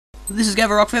This is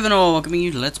Gavrock Fevenor, welcoming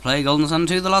you to Let's Play Golden Sun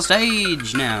 2 The Last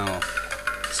Stage now.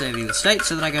 Saving the state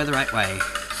so that I go the right way.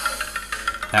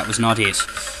 That was not it.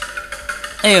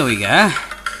 There we go.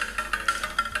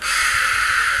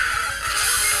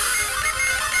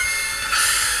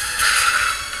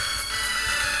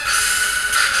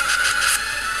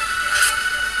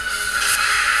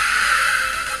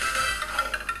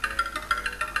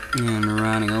 And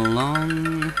running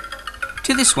along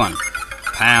to this one.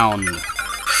 Pound.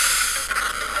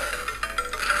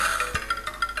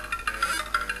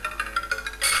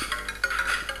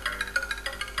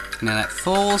 Now that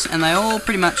falls, and they all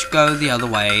pretty much go the other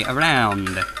way around.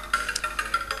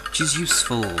 Which is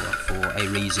useful for a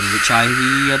reason which I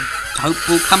hope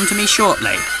will come to me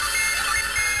shortly.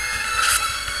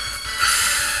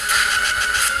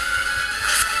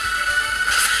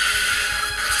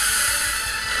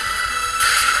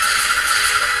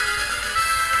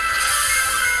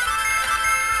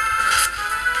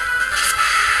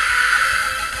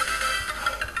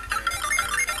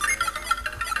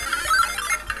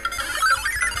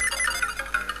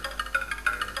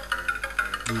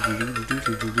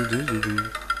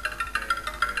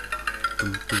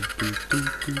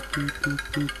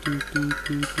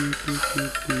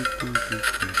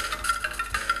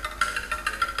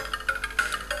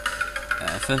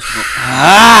 First of all,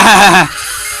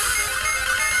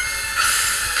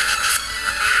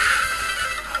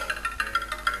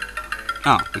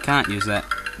 oh, we can't use that.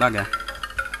 Bugger.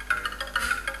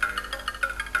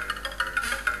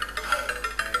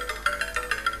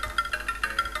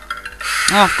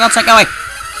 Oh, for God's sake, go away!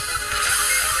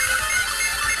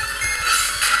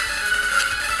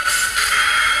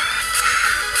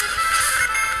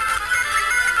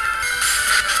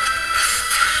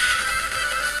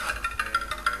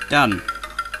 Done.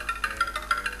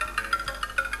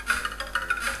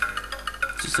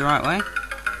 Is this the right way?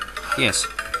 Yes.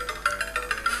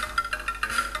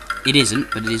 It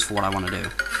isn't, but it is for what I want to do.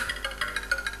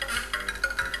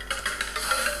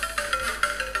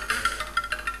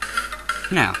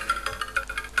 Now.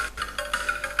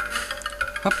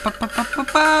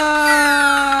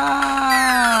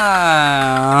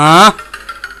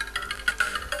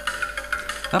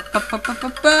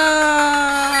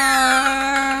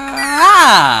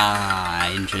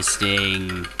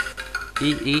 Interesting.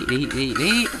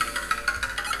 Eat.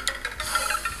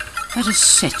 Let us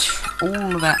set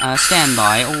all of our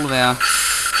standby, all of our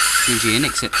Djinni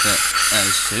except for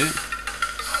those two.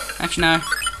 Actually, no.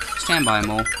 Standby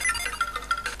them all.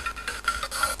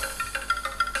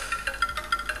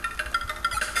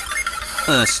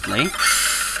 Firstly,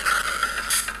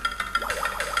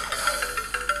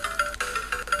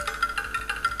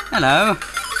 hello.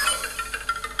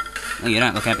 Well, you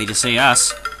don't look happy to see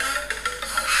us.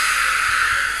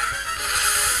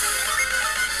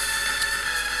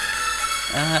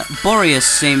 Boreas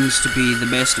seems to be the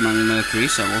best among the Mercury,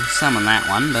 so we'll summon that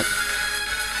one, but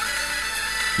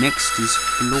next is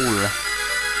Flora.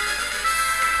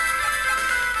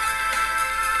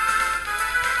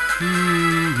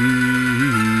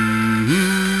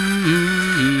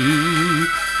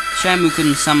 Shame we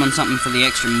couldn't summon something for the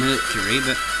extra Mercury,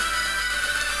 but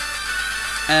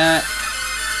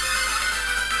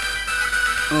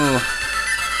oh,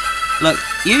 look,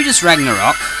 you just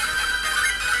Ragnarok,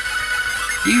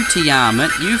 you Tiamat,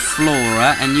 you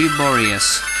Flora, and you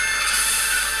Boreas,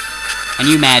 and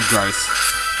you Mad Growth.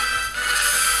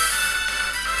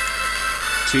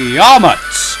 Tiamat!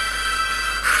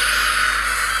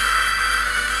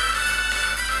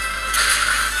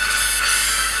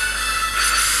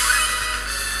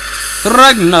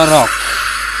 Ragnarok!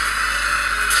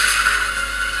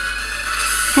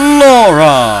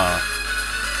 Flora!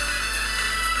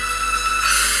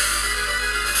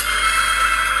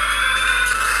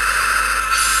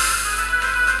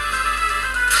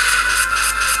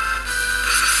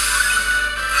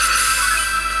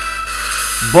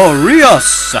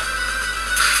 Boreas!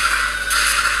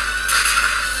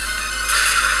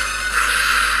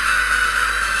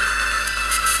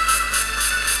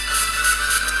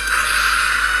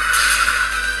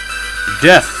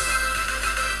 Death!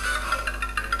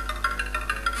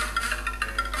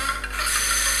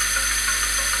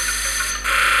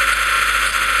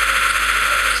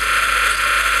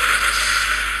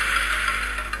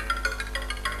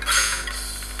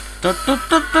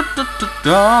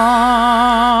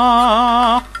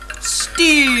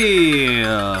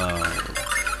 Steel!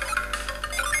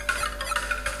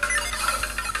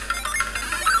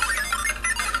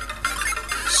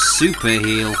 Super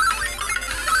heal.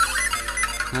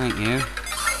 Thank you.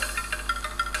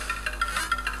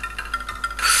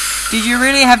 Did you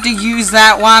really have to use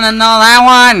that one and not that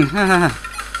one?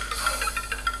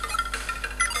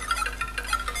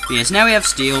 Yes, now we have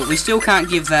steel. We still can't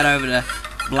give that over to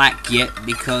black yet,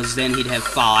 because then he'd have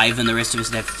 5 and the rest of us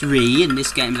would have 3, and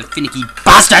this game's a finicky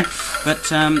bastard! But,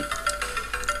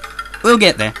 we'll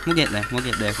get there. We'll get there. We'll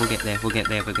get there. We'll get there. We'll get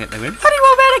there. We'll get there. We're bloody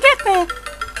well better get there!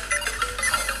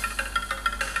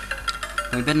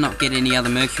 We better not get any other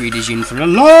Mercury Djinn for a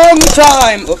long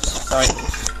time! Oops, sorry.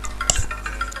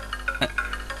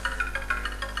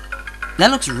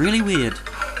 That looks really weird.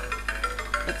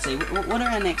 Let's see, what are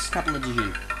our next couple of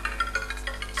Djinn?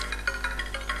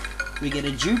 We get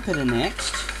a Jupiter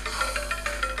next,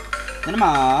 then a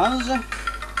Mars, then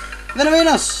a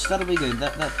Venus. That'll be good.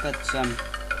 That's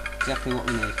exactly what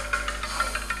we need.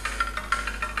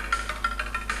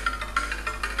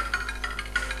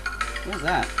 What's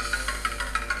that?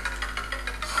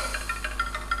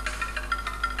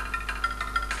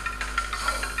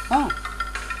 Oh,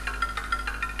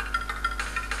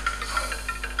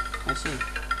 I see.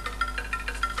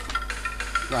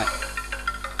 Right.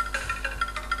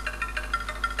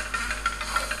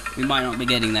 We might not be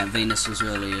getting that Venus as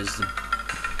early as the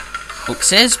book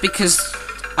says, because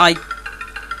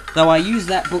though I use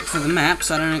that book for the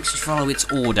maps, I don't actually follow its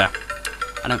order.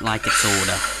 I don't like its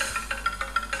order.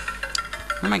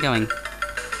 Where am I going?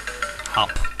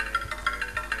 Up.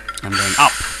 I'm going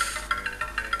up.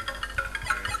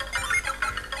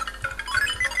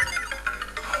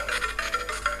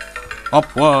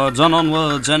 Upwards and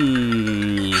onwards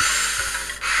and...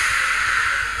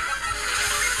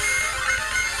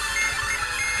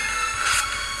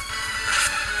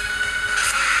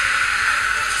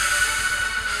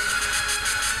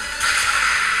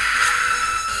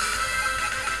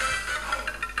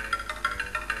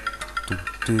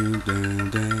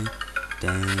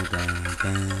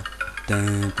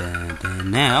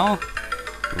 Now,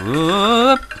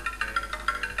 whoop.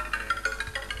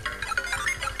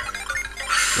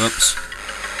 Oops.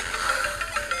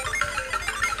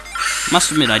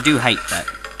 Must admit, I do hate that.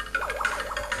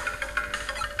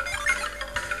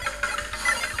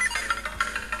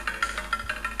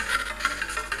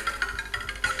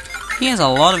 He has a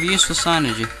lot of useful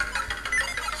synergy.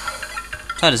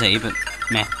 So does he, but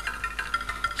meh.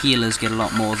 Healers get a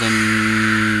lot more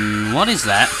than... What is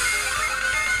that?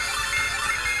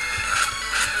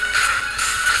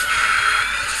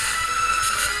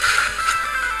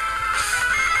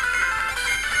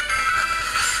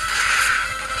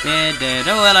 Dead.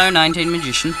 Oh, hello, 19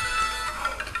 Magician.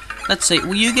 Let's see,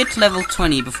 will you get to level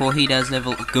 20 before he does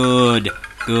level... Good.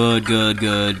 Good.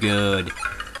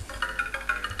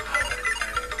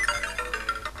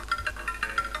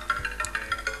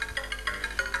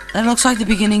 That looks like the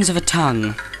beginnings of a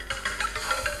tongue.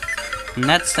 And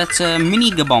that's a mini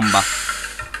Gabomba.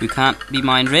 Who can't be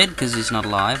mind read because he's not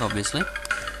alive, obviously.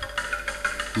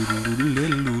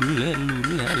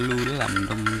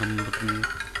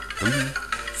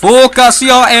 Focus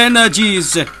your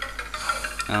energies!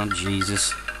 Oh,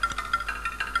 Jesus.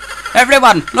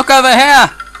 Everyone, look over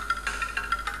here!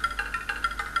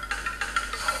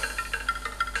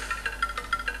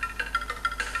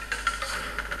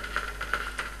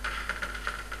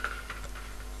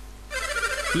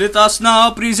 Let us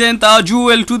now present our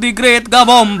jewel to the great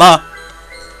Gabomba.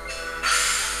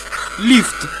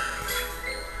 Lift.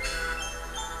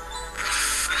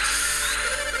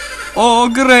 Oh,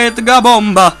 great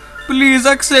Gabomba, please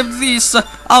accept this,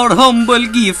 our humble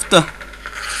gift.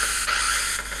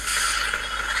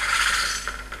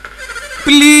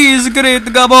 Please, great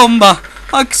Gabomba,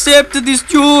 accept this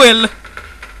jewel.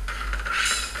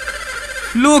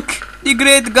 Look, the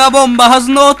great Gabomba has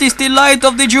noticed the light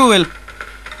of the jewel.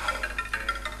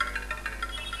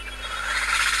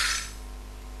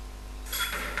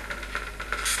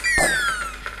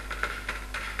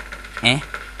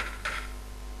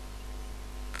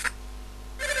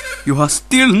 You are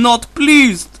still not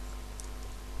pleased.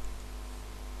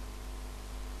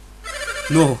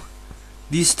 No,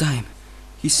 this time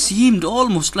he seemed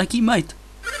almost like he might.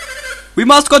 We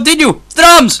must continue.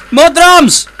 Drums! More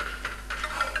drums!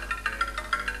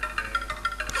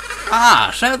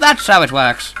 Ah, so that's how it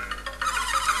works.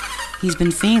 He's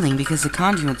been failing because the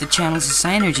conduit that channels his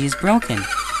energy is broken.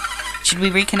 Should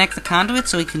we reconnect the conduit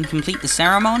so he can complete the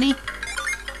ceremony?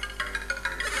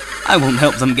 I won't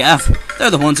help them, Gav.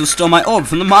 They're the ones who stole my orb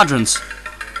from the Modrons.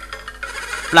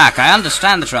 Black, I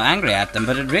understand that you're angry at them,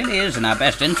 but it really is in our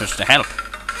best interest to help.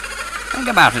 Think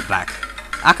about it, Black.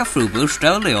 Akafubu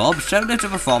stole the orb solely to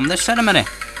perform this ceremony.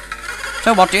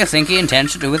 So what do you think he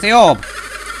intends to do with the orb?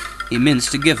 He means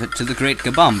to give it to the great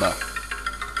Gabomba.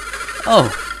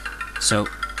 Oh, so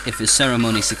If his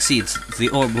ceremony succeeds, the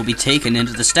orb will be taken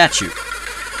into the statue.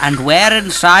 And we're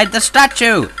inside the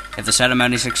statue! If the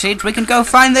ceremony succeeds, we can go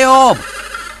find the orb!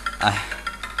 I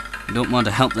don't want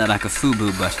to help that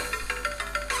Akafubu, but...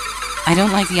 I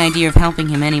don't like the idea of helping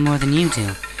him any more than you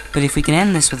do, but if we can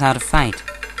end this without a fight...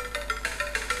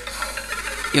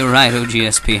 You're right,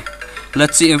 OGSP.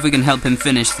 Let's see if we can help him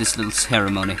finish this little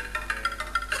ceremony.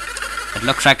 It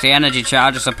looks like the energy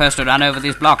charge is supposed to run over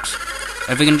these blocks.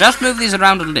 If we can just move these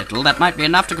around a little, that might be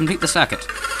enough to complete the circuit.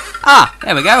 Ah,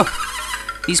 there we go.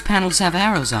 These panels have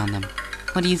arrows on them.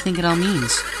 What do you think it all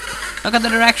means? Look at the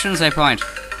directions they point.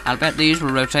 I'll bet these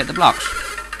will rotate the blocks.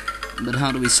 But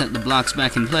how do we set the blocks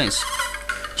back in place?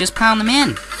 Just pound them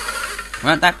in.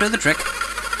 Won't that do the trick?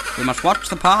 We must watch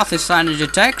the path this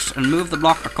signage takes and move the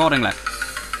block accordingly.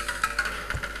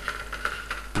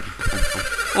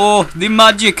 Oh, the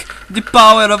magic! The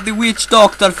power of the witch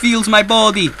doctor fills my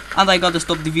body! And I gotta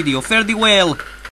stop the video. Fare thee well!